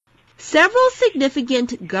Several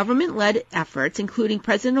significant government-led efforts, including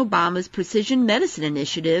President Obama's Precision Medicine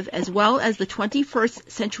Initiative, as well as the 21st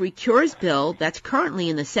Century Cures Bill that's currently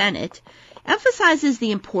in the Senate, emphasizes the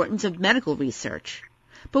importance of medical research.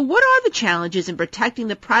 But what are the challenges in protecting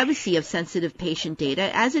the privacy of sensitive patient data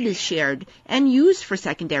as it is shared and used for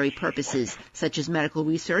secondary purposes, such as medical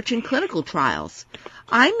research and clinical trials?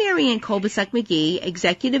 I'm Marianne Kolbasuk-McGee,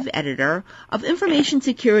 Executive Editor of Information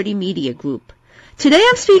Security Media Group. Today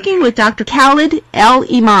I'm speaking with Dr. Khalid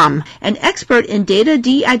El-Imam, an expert in data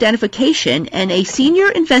de-identification and a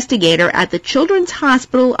senior investigator at the Children's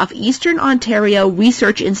Hospital of Eastern Ontario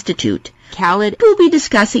Research Institute. Khalid will be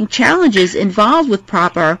discussing challenges involved with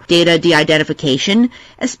proper data de-identification,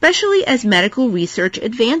 especially as medical research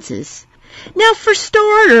advances. Now, for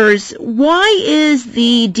starters, why is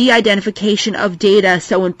the de-identification of data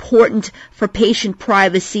so important for patient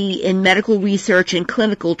privacy in medical research and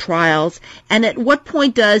clinical trials, and at what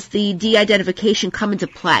point does the de-identification come into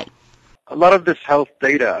play? A lot of this health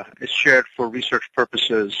data is shared for research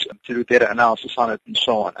purposes, to do data analysis on it and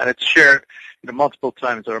so on, and it's shared multiple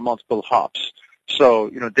times. There are multiple hops. So,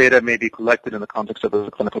 data may be collected in the context of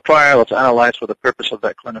a clinical trial. It's analyzed for the purpose of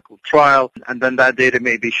that clinical trial, and then that data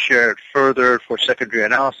may be shared further for secondary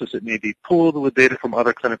analysis. It may be pooled with data from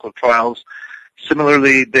other clinical trials.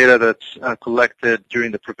 Similarly, data that's collected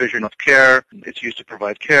during the provision of care, it's used to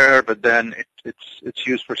provide care, but then it's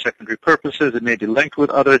used for secondary purposes. It may be linked with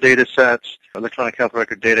other data sets. Electronic health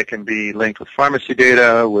record data can be linked with pharmacy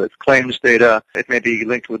data, with claims data. It may be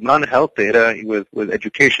linked with non-health data, with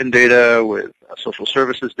education data, with social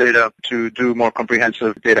services data, to do more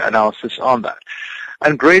comprehensive data analysis on that.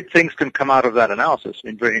 And great things can come out of that analysis.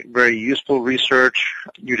 Very, very useful research,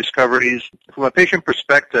 new discoveries. From a patient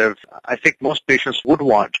perspective, I think most patients would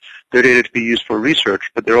want their data to be used for research,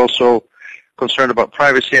 but they're also concerned about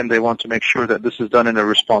privacy, and they want to make sure that this is done in a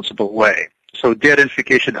responsible way. So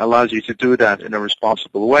de-identification allows you to do that in a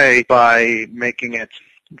responsible way by making it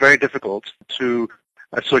very difficult to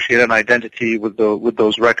associate an identity with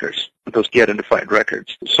those records, with those de-identified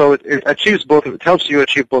records. So it achieves both. It helps you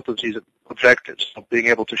achieve both of these objectives of being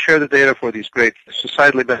able to share the data for these great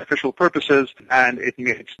societally beneficial purposes, and it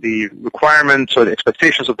meets the requirements or the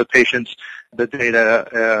expectations of the patients. The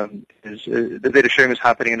data sharing is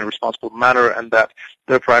happening in a responsible manner, and that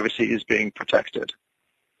their privacy is being protected.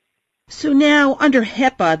 So now, under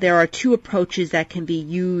HIPAA, there are two approaches that can be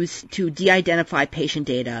used to de-identify patient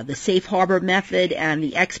data, the safe harbor method and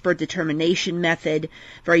the expert determination method.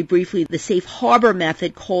 Very briefly, the safe harbor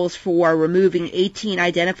method calls for removing 18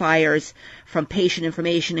 identifiers from patient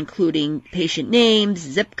information, including patient names,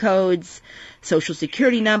 zip codes, social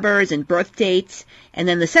security numbers, and birth dates. And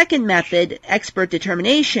then the second method, expert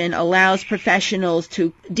determination, allows professionals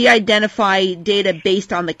to de-identify data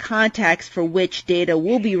based on the context for which data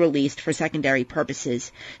will be released for secondary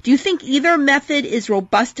purposes. Do you think either method is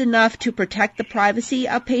robust enough to protect the privacy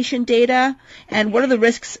of patient data? And what are the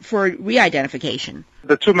risks for re-identification?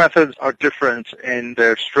 The two methods are different in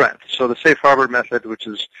their strength. So the safe harbor method, which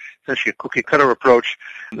is essentially a cookie-cutter approach,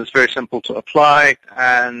 is very simple to apply,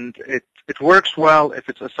 and it works well if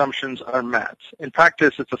its assumptions are met. In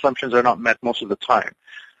practice, its assumptions are not met most of the time.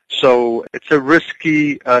 So it's a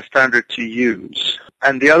risky standard to use.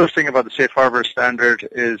 And the other thing about the safe harbor standard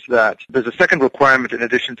is that there's a second requirement in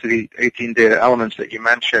addition to the 18 data elements that you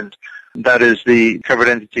mentioned. That is, the covered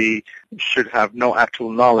entity should have no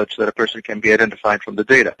actual knowledge that a person can be identified from the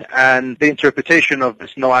data. And the interpretation of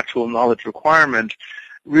this no actual knowledge requirement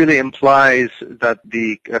really implies that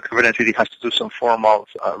the covered entity has to do some form of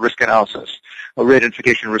risk analysis, or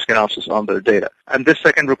re-identification risk analysis on their data. And this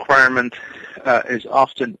second requirement is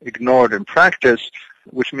often ignored in practice,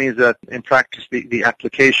 which means that in practice the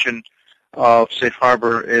application of safe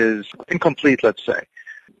harbor is incomplete, let's say.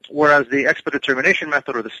 Whereas the expert determination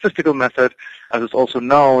method, or the statistical method, as it's also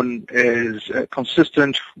known, is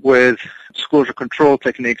consistent with disclosure control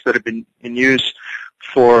techniques that have been in use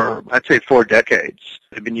for, I'd say, 4 decades.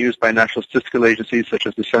 They've been used by national statistical agencies such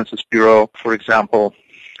as the Census Bureau, for example.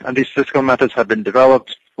 And these statistical methods have been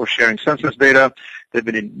developed for sharing census data. They've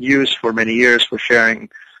been in use for many years for sharing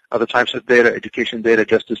other types of data, education data,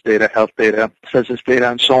 justice data, health data, census data,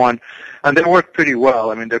 and so on. And they work pretty well.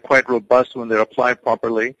 I mean, they're quite robust when they're applied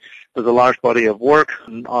properly. There's a large body of work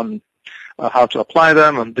on how to apply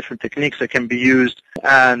them, on different techniques that can be used.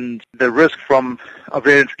 And the risk of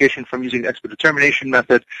re-identification from using the expert determination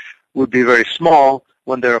method would be very small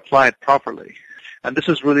when they're applied properly. And this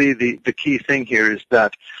is really the key thing here, is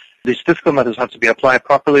that the statistical methods have to be applied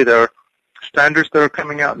properly. There are standards that are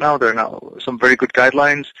coming out now. There are now some very good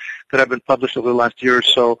guidelines that have been published over the last year or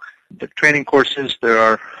so the training courses. There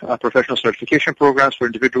are professional certification programs for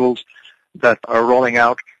individuals that are rolling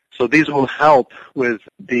out. So these will help with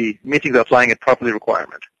the meeting the applying it properly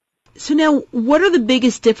requirement. So now, what are the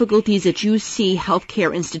biggest difficulties that you see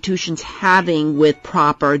healthcare institutions having with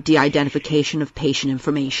proper de-identification of patient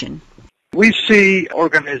information? We see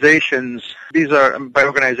organizations, these are, by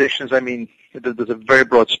organizations I mean there's a very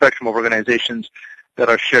broad spectrum of organizations that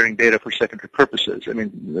are sharing data for secondary purposes. I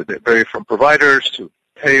mean, they vary from providers to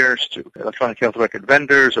payers to electronic health record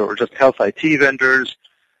vendors or just health IT vendors.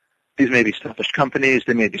 These may be established companies,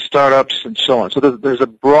 they may be startups, and so on. So there's a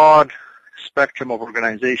broad spectrum of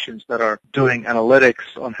organizations that are doing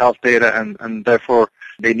analytics on health data, and therefore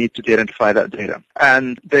they need to de-identify that data.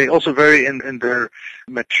 And they also vary in their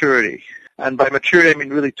maturity. And by maturity, I mean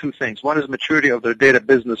really two things. One is maturity of their data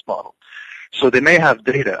business model. So they may have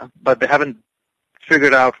data, but they haven't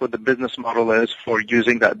figured out what the business model is for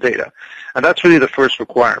using that data. And that's really the first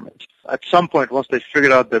requirement. At some point, once they've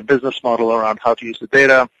figured out their business model around how to use the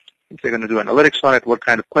data, if they're going to do analytics on it, what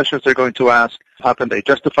kind of questions they're going to ask, how can they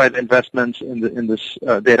justify the investments in this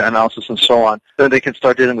data analysis and so on, then they can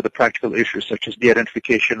start dealing with the practical issues such as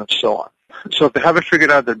de-identification and so on. So if they haven't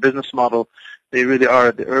figured out their business model, they really are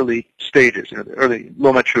at the early stages, the early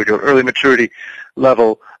low maturity or early maturity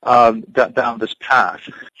level down this path.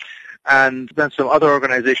 And then some other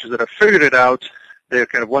organizations that have figured it out, they're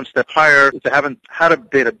kind of one step higher. If they haven't had a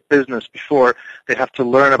data business before, they have to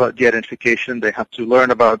learn about de-identification. They have to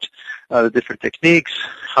learn about the different techniques,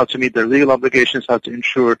 how to meet their legal obligations, how to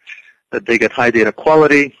ensure that they get high data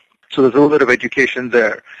quality. So there's a little bit of education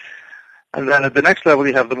there. And then at the next level,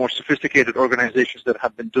 you have the more sophisticated organizations that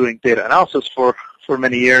have been doing data analysis for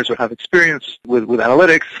many years or have experience with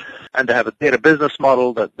analytics, and they have a data business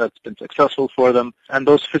model that's been successful for them. And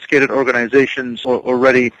those sophisticated organizations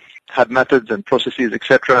already have methods and processes,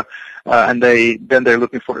 etc., and they're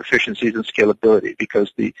looking for efficiencies and scalability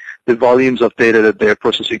because the volumes of data that they're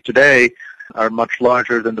processing today are much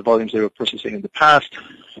larger than the volumes they were processing in the past.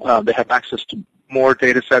 They have access to more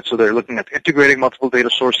data sets, so they're looking at integrating multiple data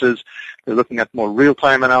sources. They're looking at more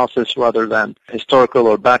real-time analysis rather than historical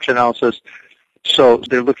or batch analysis. So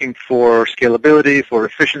they're looking for scalability, for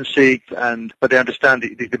efficiency, but they understand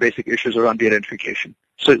the basic issues around de-identification.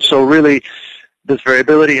 So really, this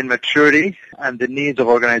variability in maturity and the needs of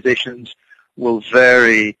organizations will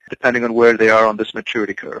vary depending on where they are on this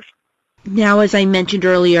maturity curve. Now, as I mentioned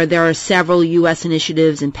earlier, there are several U.S.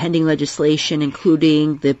 initiatives and pending legislation,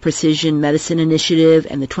 including the Precision Medicine Initiative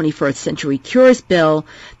and the 21st Century Cures Bill,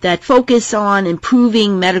 that focus on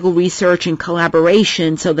improving medical research and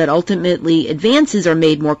collaboration so that ultimately advances are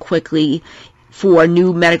made more quickly for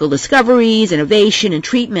new medical discoveries, innovation, and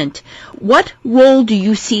treatment. What role do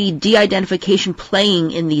you see de-identification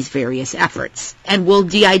playing in these various efforts? And will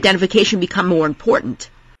de-identification become more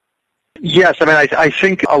important? Yes, I mean, I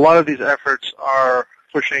think a lot of these efforts are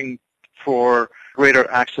pushing for greater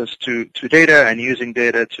access to data and using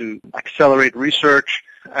data to accelerate research.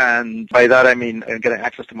 And by that I mean getting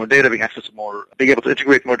access to more data, being able to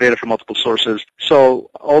integrate more data from multiple sources.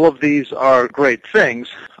 So all of these are great things.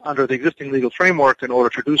 Under the existing legal framework, in order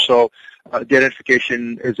to do so,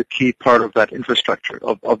 de-identification is a key part of that infrastructure,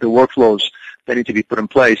 of the workflows that need to be put in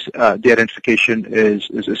place. De-identification is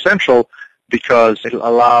essential because it will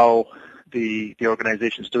allow the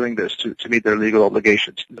organizations doing this to meet their legal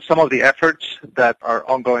obligations. Some of the efforts that are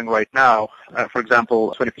ongoing right now, for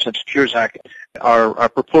example, 20% Cures Act, are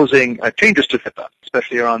proposing changes to HIPAA,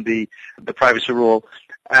 especially around the privacy rule.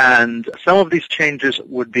 And some of these changes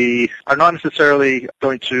are not necessarily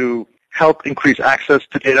going to help increase access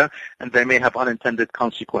to data, and they may have unintended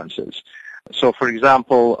consequences. So, for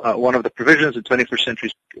example, one of the provisions in 21st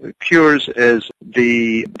Century Cures is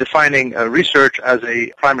defining research as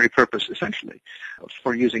a primary purpose, essentially,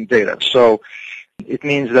 for using data. So it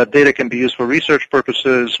means that data can be used for research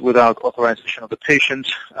purposes without authorization of the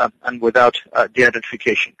patient and without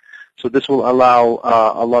de-identification. So this will allow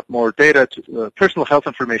a lot more data, personal health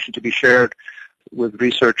information, to be shared with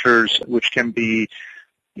researchers, which can be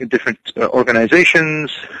in different organizations,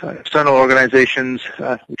 external organizations,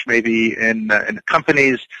 which may be in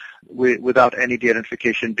companies, without any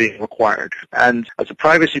de-identification being required. And as a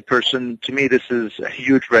privacy person, to me this is a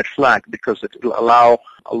huge red flag because it will allow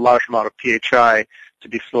a large amount of PHI to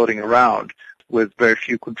be floating around with very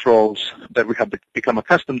few controls that we have become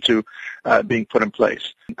accustomed to being put in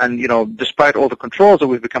place. And, despite all the controls that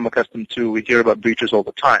we've become accustomed to, we hear about breaches all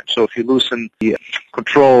the time. So if you loosen the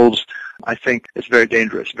controls, I think it's very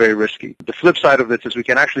dangerous, very risky. The flip side of this is we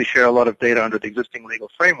can actually share a lot of data under the existing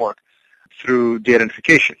legal framework through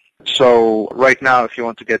de-identification. So right now, if you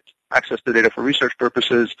want to get access to data for research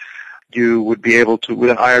purposes, you would be able to, with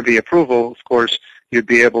an IRB approval, of course, you'd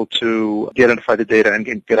be able to de-identify the data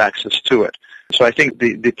and get access to it. So I think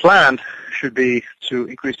the plan should be to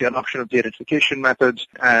increase the adoption of de-identification methods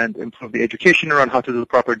and improve the education around how to do the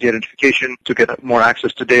proper de-identification to get more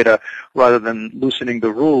access to data rather than loosening the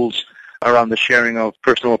rules around the sharing of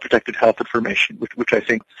personal protected health information, which I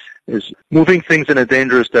think is moving things in a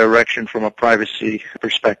dangerous direction from a privacy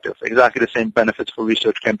perspective. Exactly the same benefits for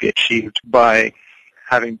research can be achieved by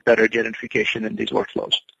having better de-identification in these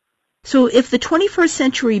workflows. So if the 21st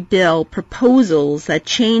Century Bill proposals that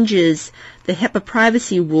changes the HIPAA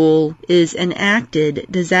privacy rule is enacted,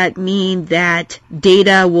 does that mean that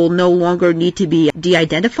data will no longer need to be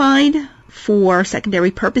de-identified for secondary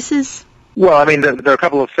purposes? Well, I mean, there are a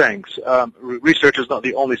couple of things. Research is not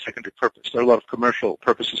the only secondary purpose. There are a lot of commercial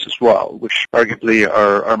purposes as well, which arguably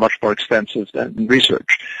are much more extensive than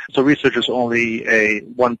research. So research is only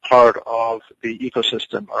one part of the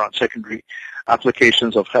ecosystem around secondary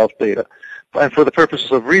applications of health data. And for the purposes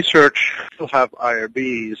of research, you'll have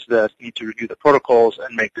IRBs that need to review the protocols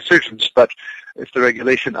and make decisions. But if the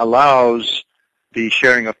regulation allows the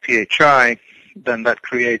sharing of PHI, then that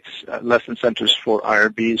creates less incentives for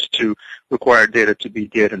IRBs to require data to be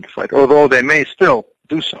de-identified, although they may still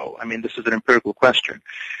do so. I mean, this is an empirical question,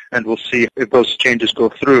 and we'll see if those changes go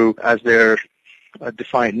through as they're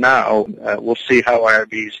defined now. We'll see how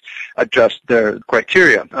IRBs adjust their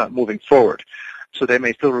criteria moving forward. So they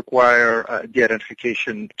may still require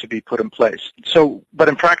de-identification to be put in place. So, but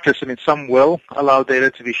in practice, I mean, some will allow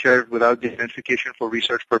data to be shared without de-identification for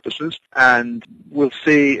research purposes, and we'll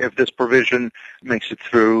see if this provision makes it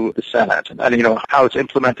through the Senate, and you know how it's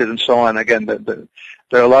implemented and so on. Again,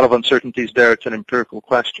 there are a lot of uncertainties there. It's an empirical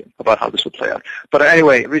question about how this will play out. But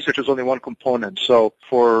anyway, research is only one component. So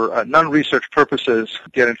for non-research purposes,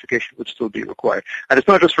 de-identification would still be required. And it's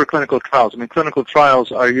not just for clinical trials. I mean, clinical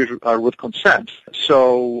trials are with consent.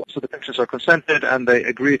 So the patients are consented and they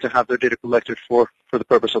agree to have their data collected for the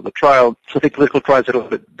purpose of the trial. So I think clinical trials are a little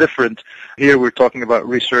bit different. Here we're talking about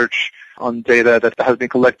research on data that has been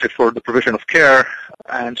collected for the provision of care,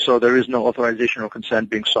 and so there is no authorization or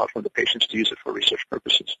consent being sought from the patients to use it for research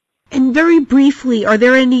purposes. And very briefly, are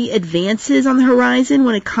there any advances on the horizon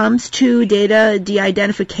when it comes to data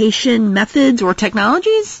de-identification methods or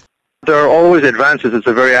technologies? There are always advances. It's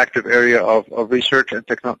a very active area of research and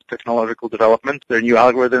technological development. There are new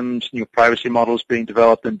algorithms, new privacy models being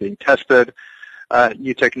developed and being tested.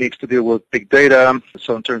 New techniques to deal with big data,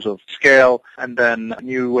 so in terms of scale, and then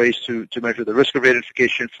new ways to measure the risk of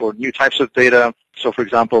identification for new types of data. So, for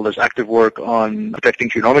example, there's active work on protecting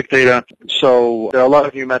genomic data. So there are a lot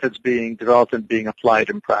of new methods being developed and being applied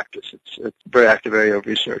in practice. It's a very active area of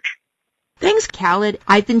research. Thanks, Khaled.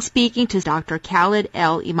 I've been speaking to Dr. Khaled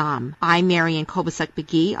El Imam. I'm Marian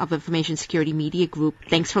Kobasuk-McGee of Information Security Media Group.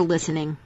 Thanks for listening.